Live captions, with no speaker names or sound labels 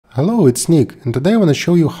Hello, it's Nick, and today I want to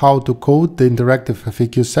show you how to code the interactive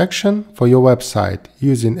FAQ section for your website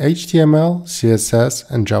using HTML,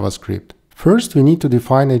 CSS, and JavaScript. First, we need to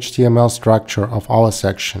define HTML structure of our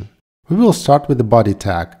section. We will start with the body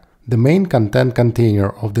tag, the main content container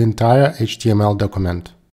of the entire HTML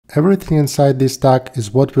document. Everything inside this tag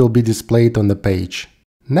is what will be displayed on the page.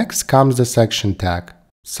 Next comes the section tag.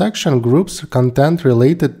 Section groups content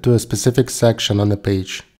related to a specific section on the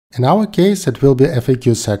page. In our case, it will be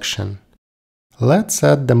FAQ section. Let's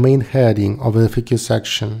add the main heading of the FAQ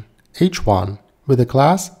section, H1, with the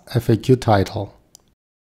class FAQ title.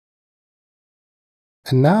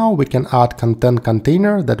 And now we can add content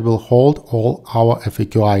container that will hold all our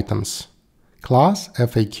FAQ items, class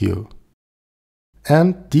FAQ,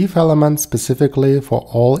 and div element specifically for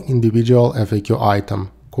all individual FAQ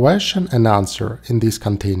item, question and answer in this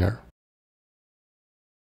container.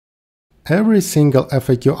 Every single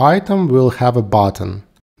FAQ item will have a button.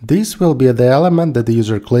 This will be the element that the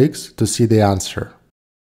user clicks to see the answer.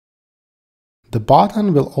 The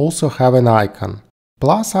button will also have an icon.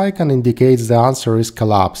 Plus icon indicates the answer is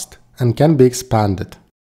collapsed and can be expanded.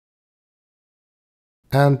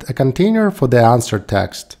 And a container for the answer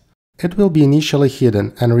text. It will be initially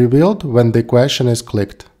hidden and revealed when the question is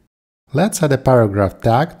clicked. Let's add a paragraph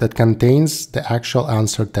tag that contains the actual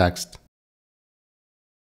answer text.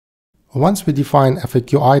 Once we define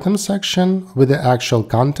FAQ item section with the actual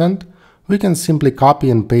content, we can simply copy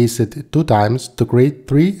and paste it 2 times to create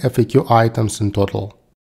 3 FAQ items in total.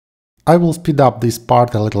 I will speed up this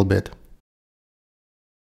part a little bit.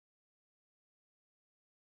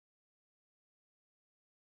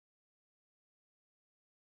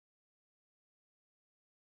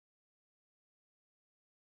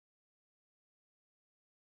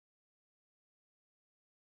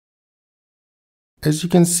 As you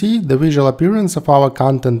can see, the visual appearance of our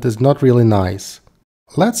content is not really nice.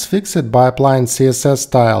 Let's fix it by applying CSS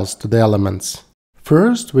styles to the elements.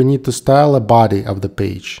 First, we need to style a body of the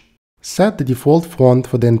page. Set the default font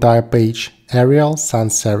for the entire page, Arial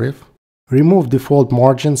sans serif. Remove default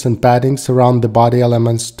margins and paddings around the body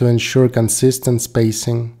elements to ensure consistent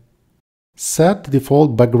spacing. Set the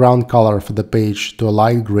default background color for the page to a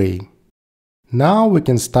light gray. Now we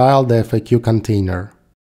can style the FAQ container.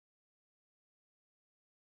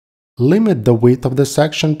 Limit the width of the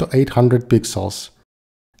section to 800 pixels.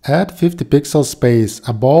 Add 50 pixel space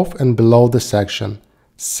above and below the section.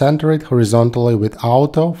 Center it horizontally with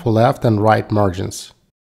auto for left and right margins.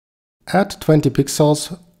 Add 20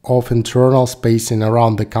 pixels of internal spacing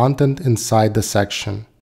around the content inside the section.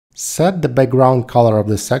 Set the background color of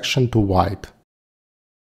the section to white.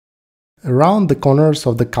 Around the corners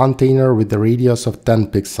of the container with a radius of 10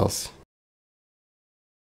 pixels.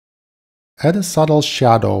 Add a subtle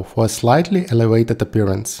shadow for a slightly elevated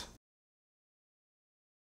appearance.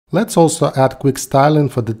 Let's also add quick styling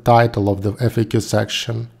for the title of the FAQ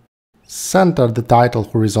section. Center the title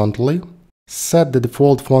horizontally. Set the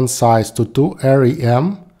default font size to 2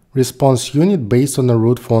 rem, response unit based on the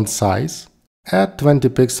root font size. Add 20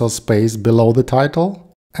 pixel space below the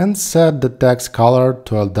title and set the text color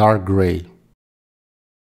to a dark gray.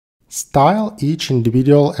 Style each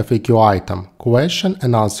individual FAQ item, question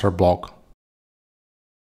and answer block.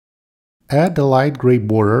 Add a light gray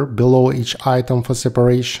border below each item for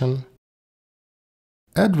separation.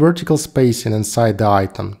 Add vertical spacing inside the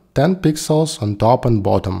item, 10 pixels on top and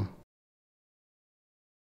bottom.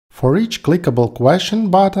 For each clickable question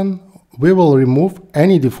button, we will remove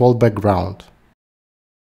any default background.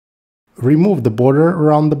 Remove the border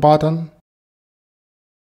around the button.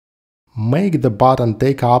 Make the button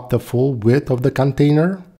take up the full width of the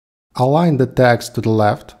container. Align the text to the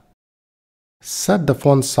left. Set the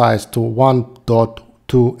font size to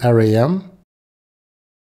 1.2 rem.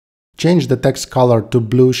 Change the text color to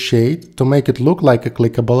blue shade to make it look like a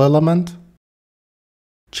clickable element.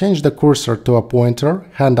 Change the cursor to a pointer,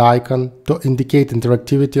 hand icon to indicate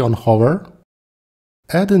interactivity on hover.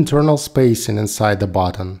 Add internal spacing inside the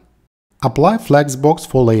button. Apply flexbox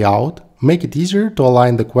for layout, make it easier to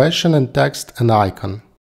align the question and text and icon.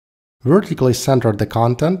 Vertically center the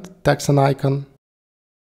content, text and icon.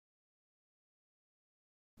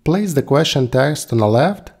 Place the question text on the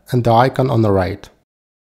left and the icon on the right.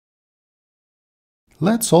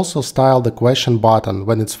 Let's also style the question button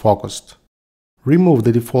when it's focused. Remove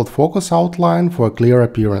the default focus outline for a clear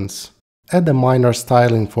appearance. Add a minor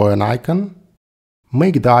styling for an icon.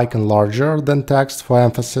 Make the icon larger than text for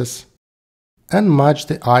emphasis. And match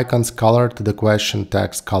the icon's color to the question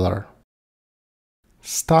text color.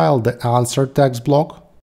 Style the answer text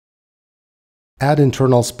block. Add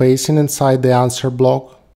internal spacing inside the answer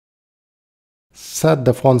block. Set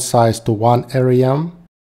the font size to 1 rem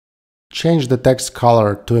change the text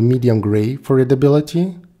color to a medium gray for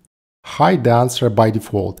readability, hide the answer by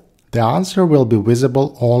default. The answer will be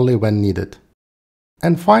visible only when needed.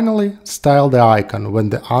 And finally, style the icon when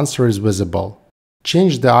the answer is visible.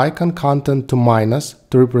 Change the icon content to minus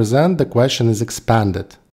to represent the question is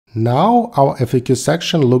expanded. Now our FAQ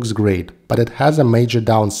section looks great, but it has a major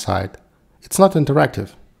downside. It's not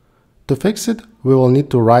interactive. To fix it, we will need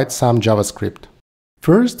to write some JavaScript.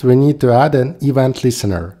 First, we need to add an event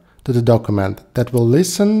listener to the document that will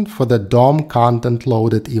listen for the DOM content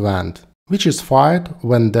loaded event, which is fired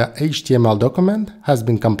when the HTML document has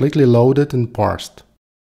been completely loaded and parsed.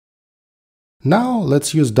 Now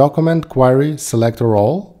let's use document query selector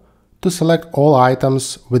all to select all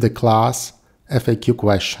items with the class FAQ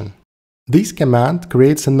question. This command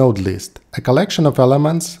creates a node list, a collection of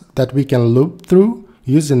elements that we can loop through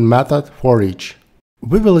using method forEach.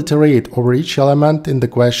 We will iterate over each element in the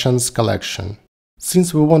questions collection.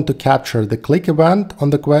 Since we want to capture the click event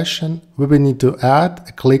on the question, we will need to add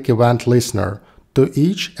a click event listener to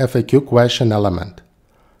each FAQ question element.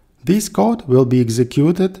 This code will be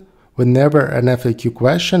executed whenever an FAQ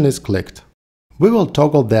question is clicked. We will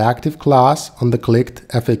toggle the active class on the clicked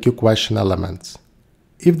FAQ question elements.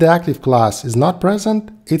 If the active class is not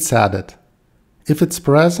present, it's added. If it's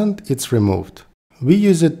present, it's removed. We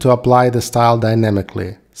use it to apply the style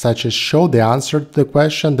dynamically, such as show the answer to the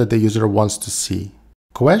question that the user wants to see.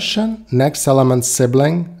 Question next element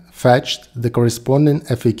sibling fetched the corresponding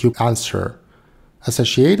FAQ answer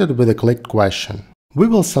associated with the clicked question. We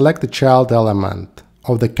will select the child element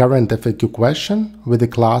of the current FAQ question with the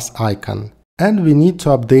class icon, and we need to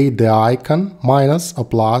update the icon minus or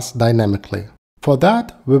plus dynamically. For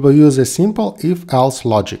that, we will use a simple if-else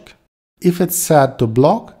logic. If it's set to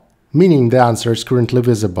block, meaning the answer is currently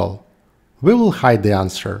visible, we will hide the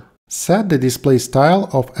answer. Set the display style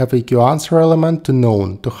of FAQ answer element to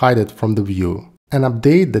none to hide it from the view, and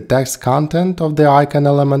update the text content of the icon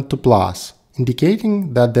element to plus,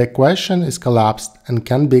 indicating that the question is collapsed and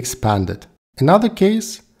can be expanded. Another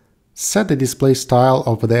case, set the display style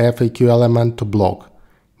of the FAQ element to block,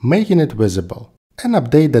 making it visible, and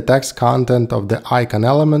update the text content of the icon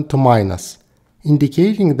element to minus,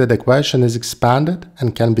 indicating that the question is expanded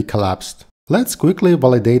and can be collapsed. Let's quickly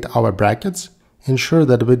validate our brackets, ensure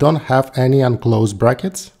that we don't have any unclosed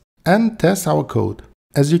brackets, and test our code.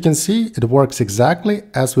 As you can see, it works exactly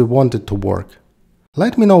as we want it to work.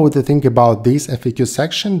 Let me know what you think about this FAQ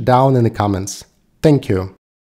section down in the comments. Thank you.